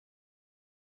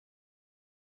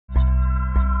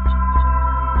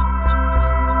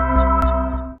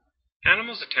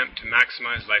Animals attempt to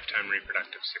maximize lifetime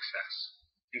reproductive success.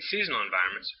 In seasonal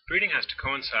environments, breeding has to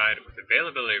coincide with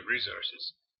availability of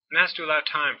resources and has to allow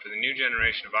time for the new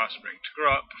generation of offspring to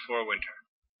grow up before winter.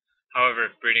 However,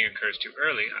 if breeding occurs too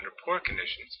early under poor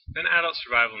conditions, then adult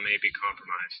survival may be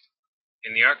compromised.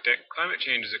 In the Arctic, climate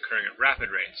change is occurring at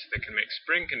rapid rates that can make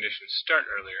spring conditions start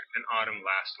earlier and autumn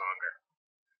last longer.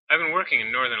 I've been working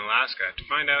in northern Alaska to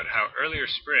find out how earlier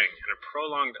spring and a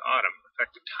prolonged autumn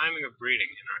affect the timing of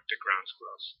breeding in Arctic ground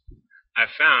squirrels.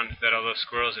 I've found that although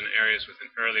squirrels in areas with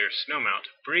an earlier snowmelt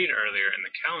breed earlier in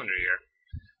the calendar year,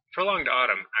 prolonged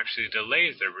autumn actually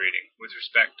delays their breeding with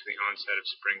respect to the onset of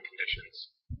spring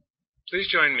conditions. Please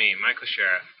join me, Michael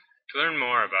Sheriff, to learn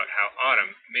more about how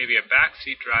autumn may be a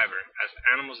backseat driver as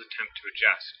animals attempt to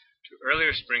adjust to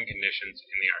earlier spring conditions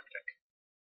in the Arctic.